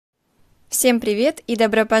Всем привет и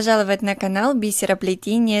добро пожаловать на канал Бисера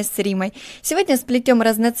Плетения с Римой. Сегодня сплетем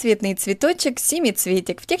разноцветный цветочек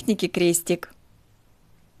семицветик в технике крестик.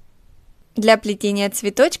 Для плетения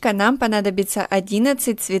цветочка нам понадобится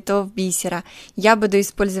 11 цветов бисера. Я буду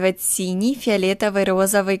использовать синий, фиолетовый,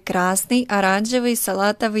 розовый, красный, оранжевый,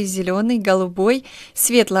 салатовый, зеленый, голубой,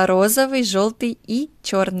 светло-розовый, желтый и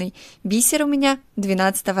черный. Бисер у меня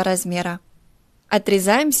 12 размера.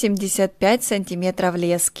 Отрезаем 75 сантиметров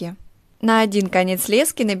лески. На один конец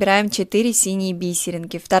лески набираем 4 синие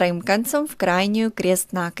бисеринки, вторым концом в крайнюю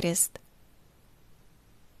крест-накрест.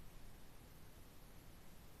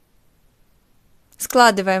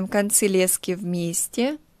 Складываем концы лески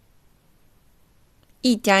вместе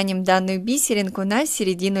и тянем данную бисеринку на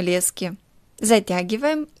середину лески.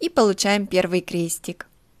 Затягиваем и получаем первый крестик.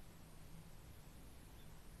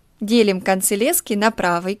 Делим концы лески на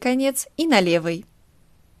правый конец и на левый.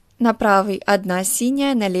 На правый 1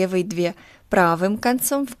 синяя, на левый 2, правым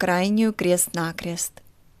концом в крайнюю крест-накрест.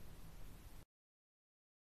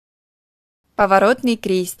 Поворотный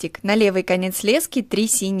крестик. На левый конец лески 3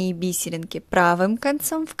 синие бисеринки, правым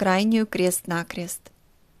концом в крайнюю крест-накрест.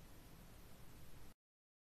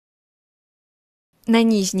 На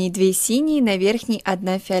нижней 2 синие, на верхней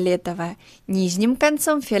 1 фиолетовая, нижним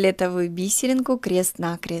концом фиолетовую бисеринку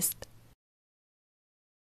крест-накрест.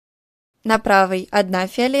 На правой 1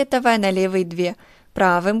 фиолетовая, на левой 2,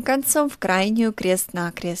 правым концом в крайнюю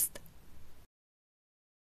крест-накрест.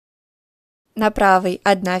 На правой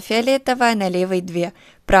 1 фиолетовая, на левой 2,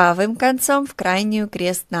 правым концом в крайнюю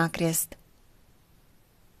крест-накрест.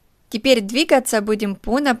 Теперь двигаться будем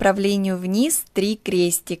по направлению вниз 3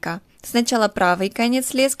 крестика. Сначала правый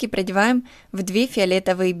конец лески продеваем в 2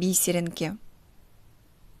 фиолетовые бисеринки.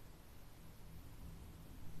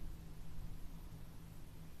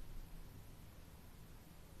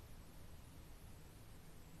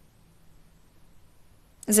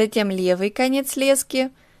 Затем левый конец лески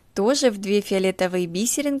тоже в 2 фиолетовые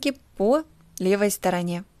бисеринки по левой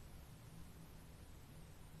стороне.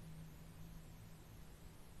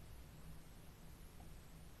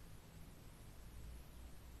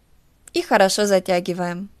 И хорошо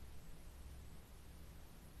затягиваем.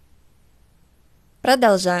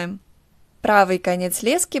 Продолжаем. Правый конец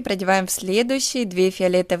лески продеваем в следующие 2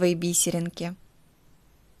 фиолетовые бисеринки.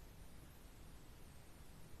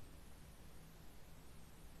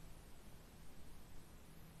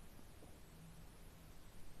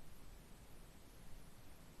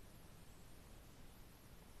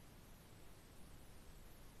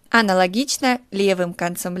 Аналогично левым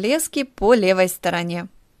концом лески по левой стороне.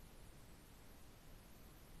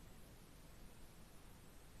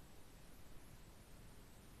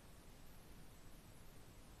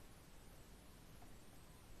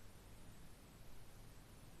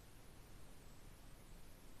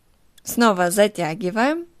 Снова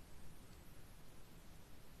затягиваем.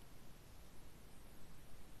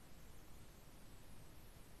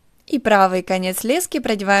 И правый конец лески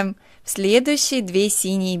продеваем в следующие 2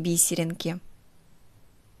 синие бисеринки.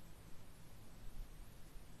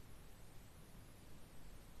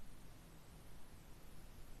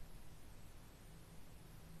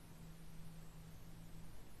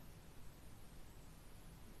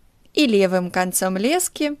 И левым концом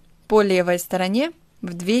лески по левой стороне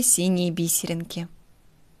в 2 синие бисеринки.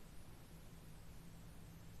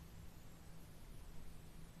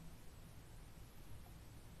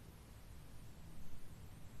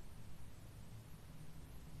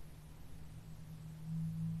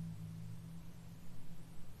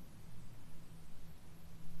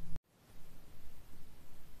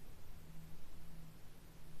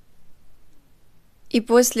 И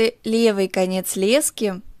после левый конец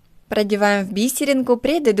лески продеваем в бисеринку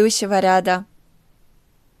предыдущего ряда.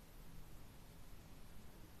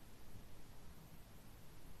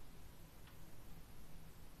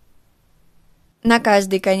 На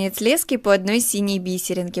каждый конец лески по 1 синей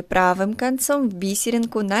бисеринке, правым концом в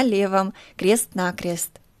бисеринку на левом,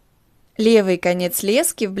 крест-накрест. Левый конец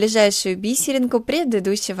лески в ближайшую бисеринку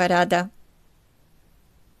предыдущего ряда.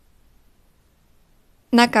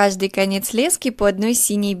 На каждый конец лески по 1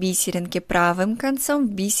 синей бисеринке, правым концом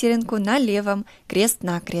в бисеринку на левом,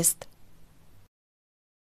 крест-накрест.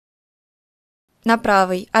 На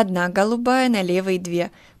правой 1 голубая, на левой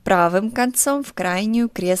 2, правым концом в крайнюю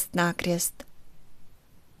крест-накрест.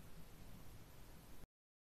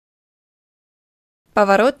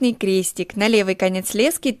 Поворотный крестик. На левый конец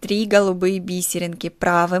лески 3 голубые бисеринки,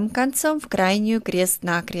 правым концом в крайнюю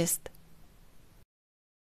крест-накрест.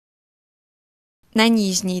 На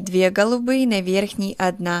нижней 2 голубые, на верхней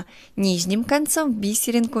 1, нижним концом в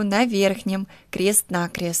бисеринку на верхнем,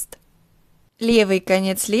 крест-накрест. Левый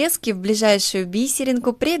конец лески в ближайшую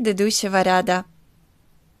бисеринку предыдущего ряда.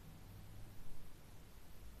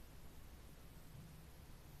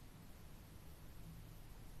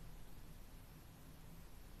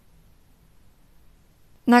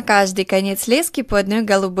 На каждый конец лески по одной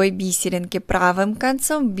голубой бисеринке, правым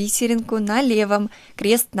концом в бисеринку на левом,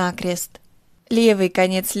 крест-накрест. Левый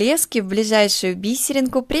конец лески в ближайшую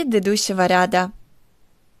бисеринку предыдущего ряда.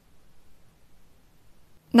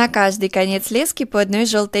 На каждый конец лески по одной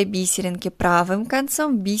желтой бисеринке, правым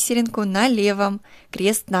концом в бисеринку на левом,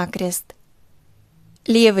 крест-накрест.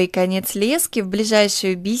 Левый конец лески в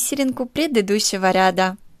ближайшую бисеринку предыдущего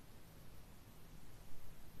ряда.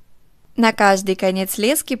 На каждый конец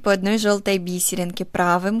лески по одной желтой бисеринке,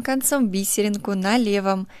 правым концом в бисеринку на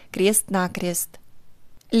левом, крест-накрест.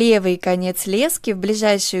 Левый конец лески в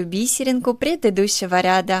ближайшую бисеринку предыдущего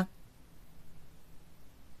ряда.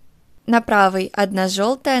 На правый одна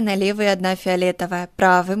желтая, на левый одна фиолетовая,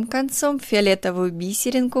 правым концом в фиолетовую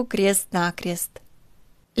бисеринку, крест-накрест.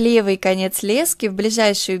 Левый конец лески в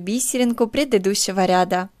ближайшую бисеринку предыдущего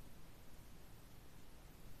ряда.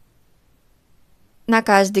 На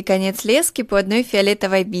каждый конец лески по одной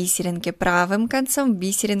фиолетовой бисеринке, правым концом в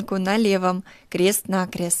бисеринку на левом,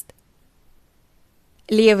 крест-накрест.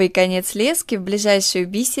 Левый конец лески в ближайшую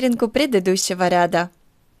бисеринку предыдущего ряда.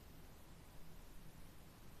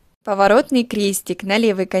 Поворотный крестик. На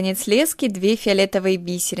левый конец лески 2 фиолетовые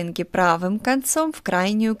бисеринки, правым концом в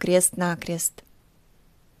крайнюю, крест-накрест.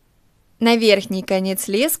 На верхний конец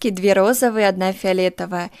лески 2 розовые, 1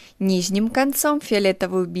 фиолетовая, нижним концом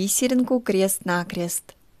фиолетовую бисеринку,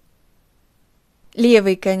 крест-накрест.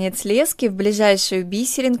 Левый конец лески в ближайшую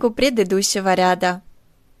бисеринку предыдущего ряда.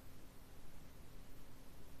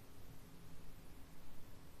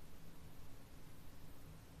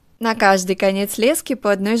 На каждый конец лески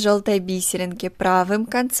по одной желтой бисеринке, правым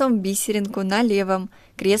концом бисеринку на левом,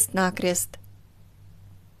 крест-накрест.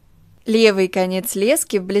 Левый конец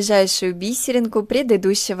лески в ближайшую бисеринку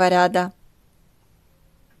предыдущего ряда.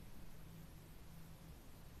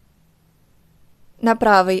 На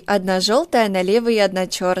правый одна желтая, на левый одна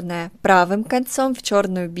черная, правым концом в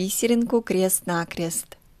черную бисеринку,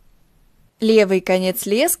 крест-накрест. Левый конец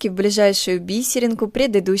лески в ближайшую бисеринку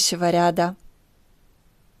предыдущего ряда.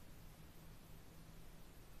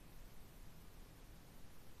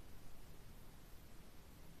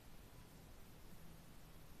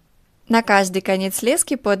 На каждый конец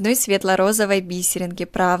лески по одной светло-розовой бисеринке,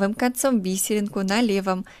 правым концом бисеринку на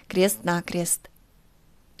левом, крест-накрест.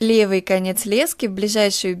 Левый конец лески в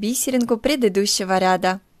ближайшую бисеринку предыдущего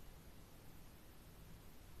ряда.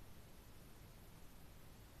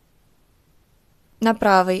 На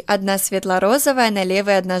правый одна светло-розовая, на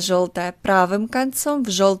левый одна желтая, правым концом в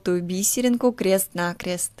желтую бисеринку,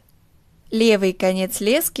 крест-накрест. Левый конец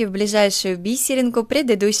лески в ближайшую бисеринку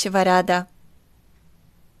предыдущего ряда.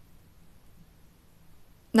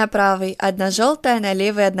 На правый одна желтая, на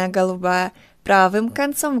левый одна голубая, правым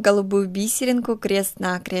концом в голубую бисеринку,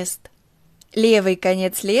 крест-накрест. Левый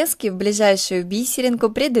конец лески в ближайшую бисеринку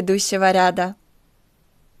предыдущего ряда.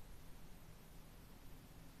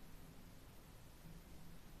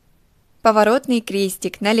 Поворотный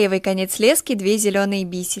крестик. На левый конец лески 2 зеленые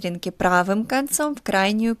бисеринки, правым концом в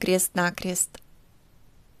крайнюю, крест-накрест.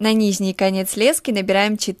 На нижний конец лески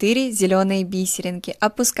набираем 4 зеленые бисеринки,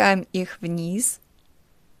 опускаем их вниз.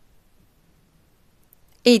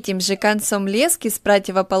 Этим же концом лески с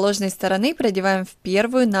противоположной стороны продеваем в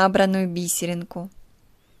первую набранную бисеринку.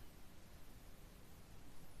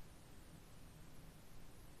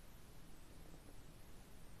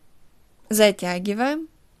 Затягиваем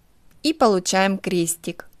и получаем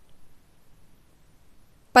крестик.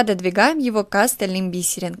 Пододвигаем его к остальным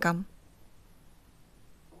бисеринкам.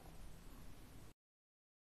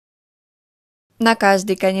 На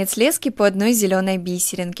каждый конец лески по одной зеленой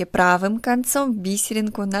бисеринке, правым концом в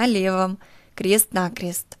бисеринку на левом,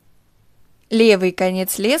 крест-накрест. Левый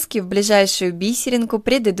конец лески в ближайшую бисеринку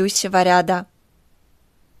предыдущего ряда.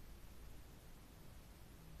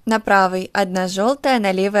 На правый одна желтая,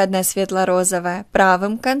 на левый одна светло-розовая,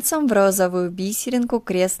 правым концом в розовую бисеринку,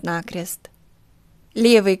 крест-накрест.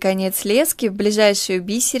 Левый конец лески в ближайшую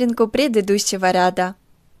бисеринку предыдущего ряда.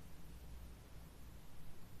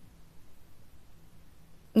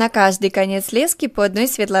 На каждый конец лески по одной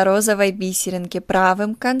светло-розовой бисеринке,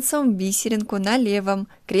 правым концом в бисеринку на левом,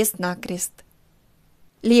 крест-накрест.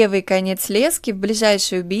 Левый конец лески в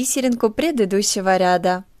ближайшую бисеринку предыдущего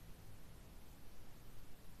ряда.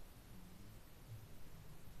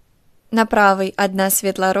 На правый одна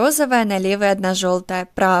светло-розовая, на левый одна желтая,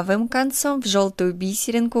 правым концом в желтую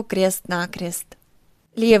бисеринку, крест-накрест.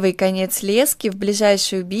 Левый конец лески в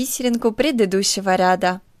ближайшую бисеринку предыдущего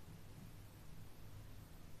ряда.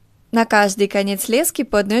 На каждый конец лески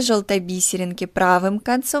по одной желтой бисеринке, правым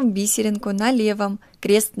концом бисеринку на левом,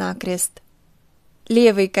 крест-накрест.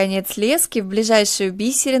 Левый конец лески в ближайшую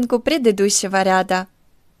бисеринку предыдущего ряда.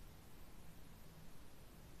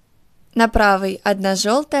 На правый одна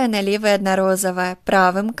желтая, на левый одна розовая,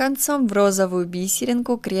 правым концом в розовую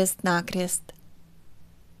бисеринку крест-накрест.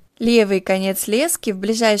 Левый конец лески в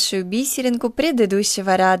ближайшую бисеринку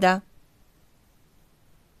предыдущего ряда.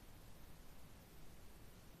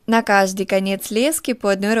 На каждый конец лески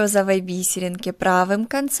по одной розовой бисеринке, правым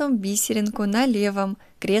концом бисеринку на левом,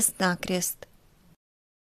 крест-накрест.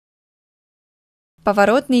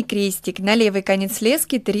 Поворотный крестик. На левый конец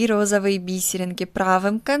лески 3 розовые бисеринки,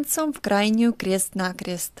 правым концом в крайнюю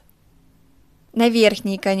крест-накрест. На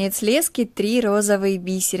верхний конец лески 3 розовые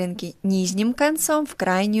бисеринки, нижним концом в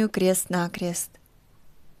крайнюю крест-накрест.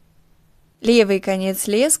 Левый конец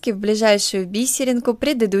лески в ближайшую бисеринку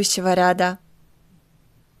предыдущего ряда.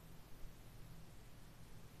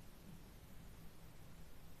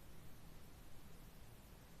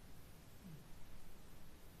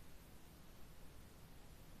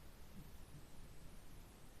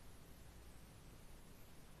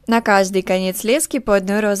 На каждый конец лески по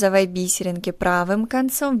одной розовой бисеринке, правым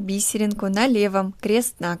концом в бисеринку на левом,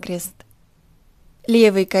 крест-накрест.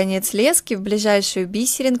 Левый конец лески в ближайшую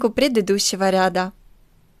бисеринку предыдущего ряда.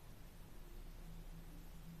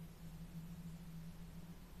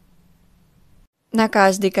 На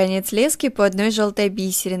каждый конец лески по одной желтой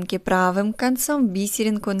бисеринке, правым концом в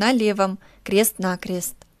бисеринку на левом,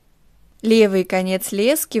 крест-накрест. Левый конец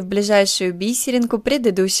лески в ближайшую бисеринку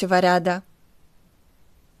предыдущего ряда.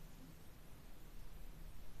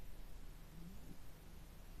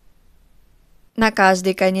 На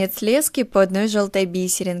каждый конец лески по одной желтой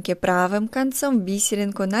бисеринке, правым концом в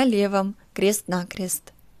бисеринку на левом,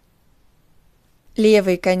 крест-накрест.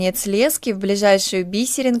 Левый конец лески в ближайшую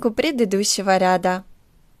бисеринку предыдущего ряда.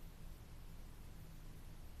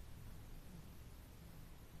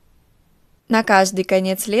 На каждый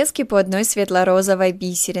конец лески по одной светло-розовой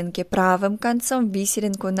бисеринке, правым концом в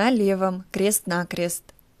бисеринку на левом,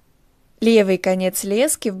 крест-накрест. Левый конец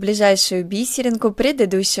лески в ближайшую бисеринку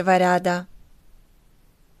предыдущего ряда.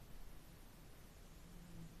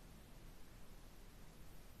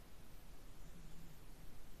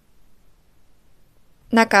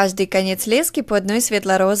 На каждый конец лески по одной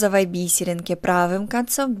светло-розовой бисеринке, правым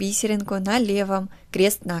концом бисеринку на левом,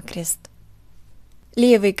 крест-накрест.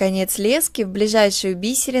 Левый конец лески в ближайшую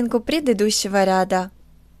бисеринку предыдущего ряда.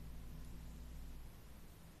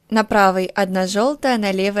 На правый одна желтая,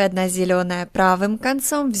 на левый одна зеленая, правым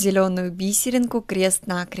концом в зеленую бисеринку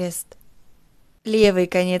крест-накрест. Левый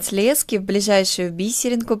конец лески в ближайшую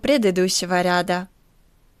бисеринку предыдущего ряда.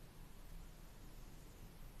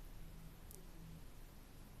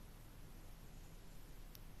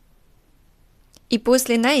 И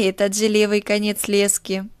после на этот же левый конец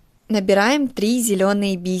лески набираем 3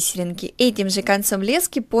 зеленые бисеринки. Этим же концом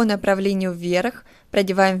лески по направлению вверх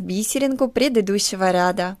продеваем в бисеринку предыдущего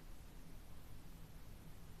ряда.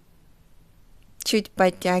 Чуть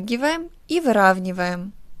подтягиваем и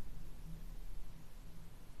выравниваем.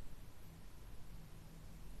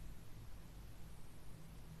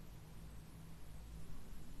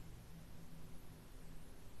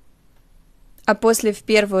 А после в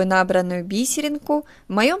первую набранную бисеринку,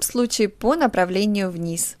 в моем случае по направлению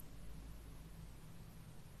вниз.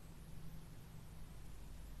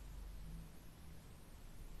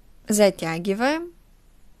 Затягиваем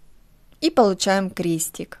и получаем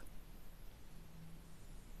крестик.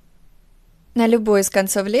 На любой из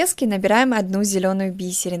концов лески набираем одну зеленую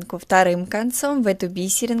бисеринку, вторым концом в эту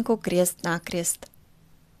бисеринку крест-накрест.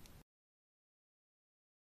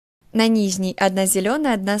 На нижней одна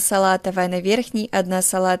зеленая, одна салатовая, на верхней одна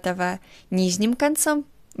салатовая, нижним концом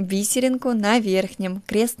бисеринку на верхнем,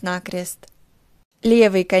 крест-накрест.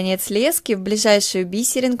 Левый конец лески в ближайшую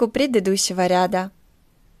бисеринку предыдущего ряда.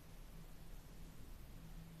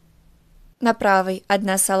 На правый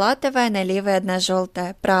одна салатовая, на левый одна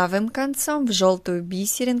желтая, правым концом в желтую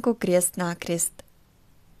бисеринку крест-накрест.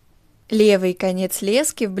 Левый конец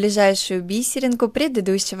лески в ближайшую бисеринку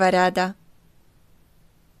предыдущего ряда.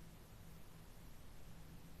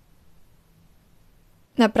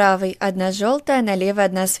 На правый одна желтая, на левый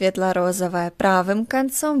одна светло-розовая, правым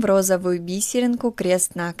концом в розовую бисеринку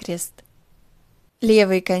крест-накрест.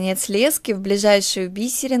 Левый конец лески в ближайшую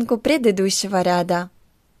бисеринку предыдущего ряда.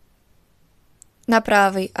 На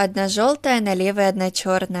правый одна желтая, на левый одна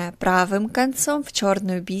черная, правым концом в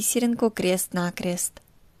черную бисеринку крест-накрест.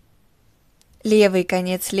 Левый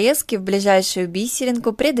конец лески в ближайшую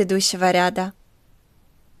бисеринку предыдущего ряда.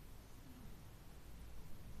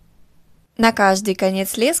 На каждый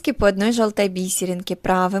конец лески по одной желтой бисеринке,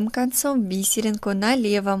 правым концом в бисеринку на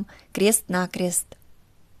левом, крест-накрест.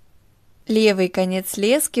 Левый конец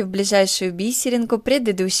лески в ближайшую бисеринку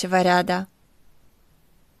предыдущего ряда.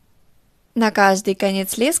 На каждый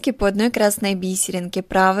конец лески по одной красной бисеринке,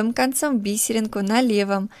 правым концом в бисеринку на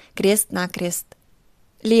левом, крест-накрест.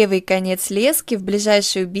 Левый конец лески в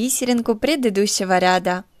ближайшую бисеринку предыдущего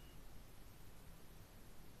ряда.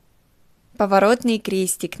 Поворотный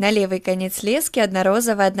крестик. На левый конец лески одна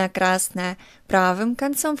розовая, одна красная, правым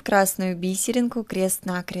концом в красную бисеринку,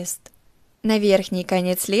 крест-накрест. На верхний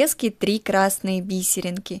конец лески 3 красные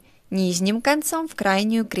бисеринки, нижним концом в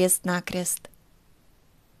крайнюю, крест-накрест.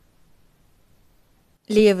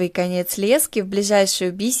 Левый конец лески в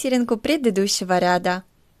ближайшую бисеринку предыдущего ряда.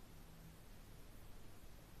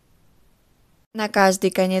 На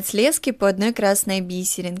каждый конец лески по одной красной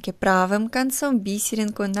бисеринке, правым концом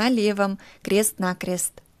бисеринку на левом,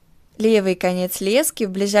 крест-накрест. Левый конец лески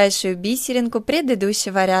в ближайшую бисеринку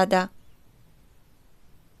предыдущего ряда.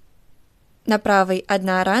 На правый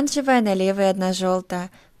одна оранжевая, на левый одна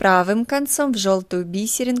желтая, правым концом в желтую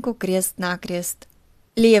бисеринку, крест-накрест.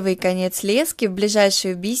 Левый конец лески в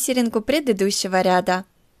ближайшую бисеринку предыдущего ряда.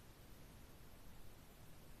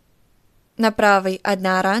 На правый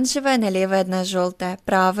одна оранжевая, на левой одна желтая,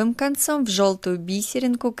 правым концом в желтую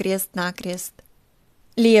бисеринку, крест-накрест.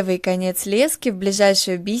 Левый конец лески в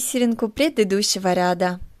ближайшую бисеринку предыдущего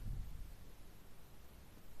ряда.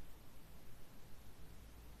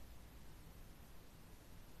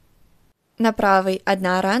 На правый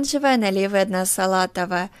одна оранжевая, на левой одна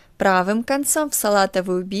салатовая, правым концом в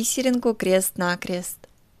салатовую бисеринку, крест-накрест.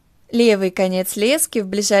 Левый конец лески в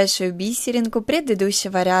ближайшую бисеринку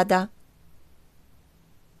предыдущего ряда.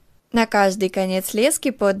 На каждый конец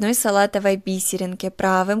лески по одной салатовой бисеринке,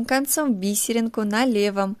 правым концом в бисеринку на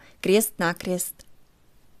левом, крест-накрест.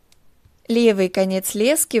 Левый конец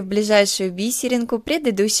лески в ближайшую бисеринку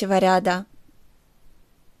предыдущего ряда.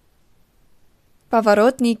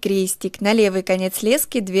 Поворотный крестик. На левый конец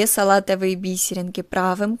лески 2 салатовые бисеринки,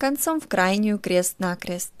 правым концом в крайнюю,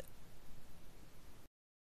 крест-накрест.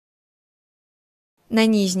 На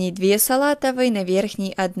нижней 2 салатовые, на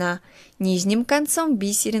верхней 1, нижним концом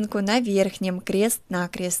бисеринку на верхнем,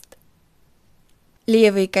 крест-накрест.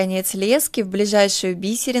 Левый конец лески в ближайшую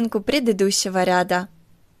бисеринку предыдущего ряда.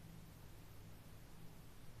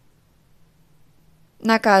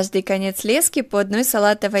 На каждый конец лески по одной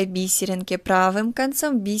салатовой бисеринке, правым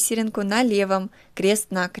концом бисеринку на левом,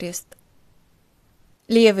 крест-накрест.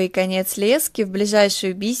 Левый конец лески в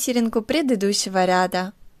ближайшую бисеринку предыдущего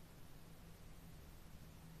ряда.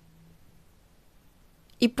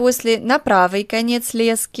 И после на правый конец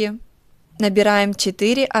лески набираем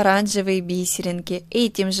 4 оранжевые бисеринки.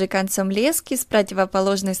 Этим же концом лески с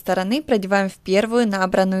противоположной стороны продеваем в первую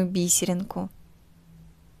набранную бисеринку.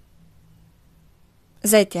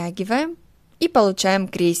 Затягиваем и получаем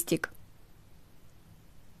крестик.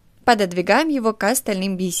 Пододвигаем его к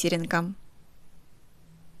остальным бисеринкам.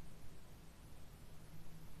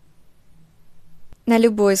 На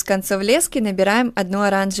любой из концов лески набираем одну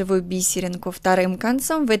оранжевую бисеринку, вторым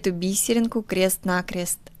концом в эту бисеринку,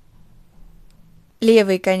 крест-накрест.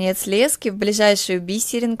 Левый конец лески в ближайшую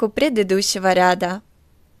бисеринку предыдущего ряда.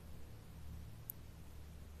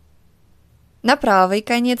 На правый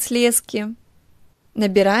конец лески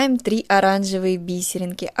набираем 3 оранжевые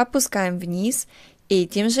бисеринки, опускаем вниз,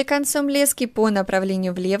 этим же концом лески по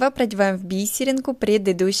направлению влево продеваем в бисеринку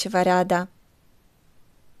предыдущего ряда,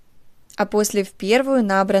 а после в первую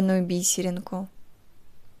набранную бисеринку.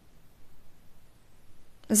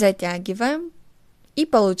 Затягиваем и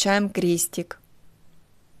получаем крестик.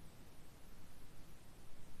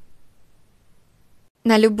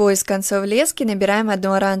 На любой из концов лески набираем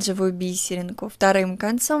одну оранжевую бисеринку, вторым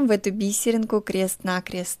концом в эту бисеринку,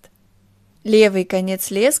 крест-накрест. Левый конец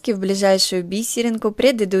лески в ближайшую бисеринку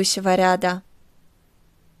предыдущего ряда.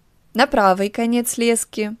 На правый конец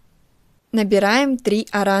лески набираем 3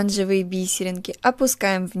 оранжевые бисеринки,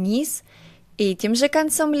 опускаем вниз, этим же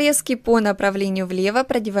концом лески по направлению влево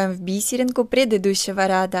продеваем в бисеринку предыдущего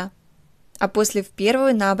ряда, а после в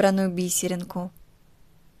первую набранную бисеринку.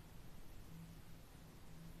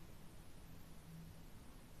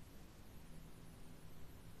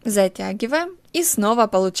 Затягиваем и снова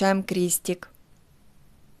получаем крестик.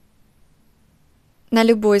 На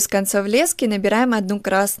любой из концов лески набираем одну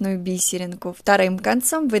красную бисеринку, вторым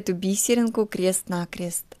концом в эту бисеринку,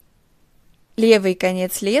 крест-накрест. Левый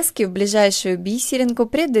конец лески в ближайшую бисеринку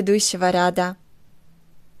предыдущего ряда.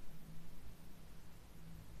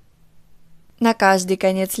 На каждый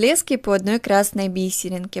конец лески по одной красной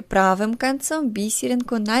бисеринке, правым концом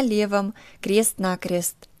бисеринку на левом,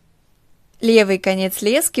 крест-накрест. Левый конец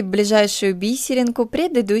лески в ближайшую бисеринку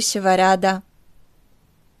предыдущего ряда.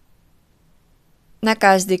 На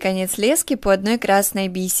каждый конец лески по одной красной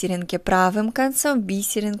бисеринке, правым концом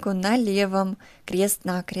бисеринку на левом,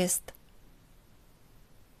 крест-накрест.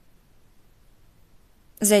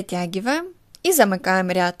 Затягиваем и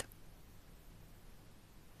замыкаем ряд.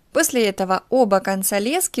 После этого оба конца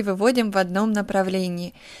лески выводим в одном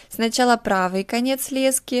направлении. Сначала правый конец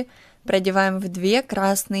лески продеваем в 2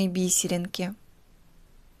 красные бисеринки.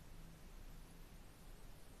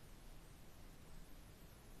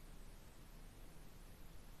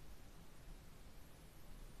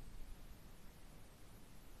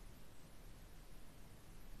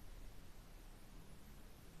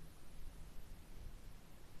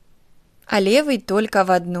 А левый только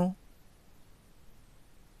в одну.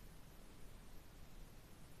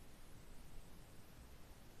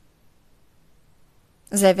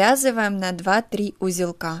 Завязываем на 2-3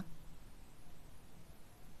 узелка.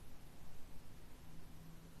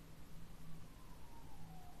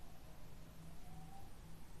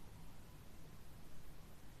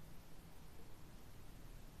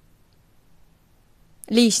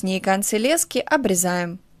 Лишние концы лески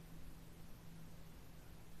обрезаем.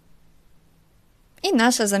 И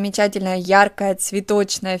наша замечательная яркая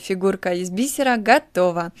цветочная фигурка из бисера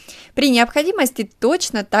готова. При необходимости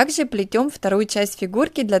точно так же плетем вторую часть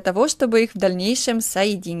фигурки для того, чтобы их в дальнейшем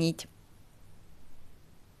соединить.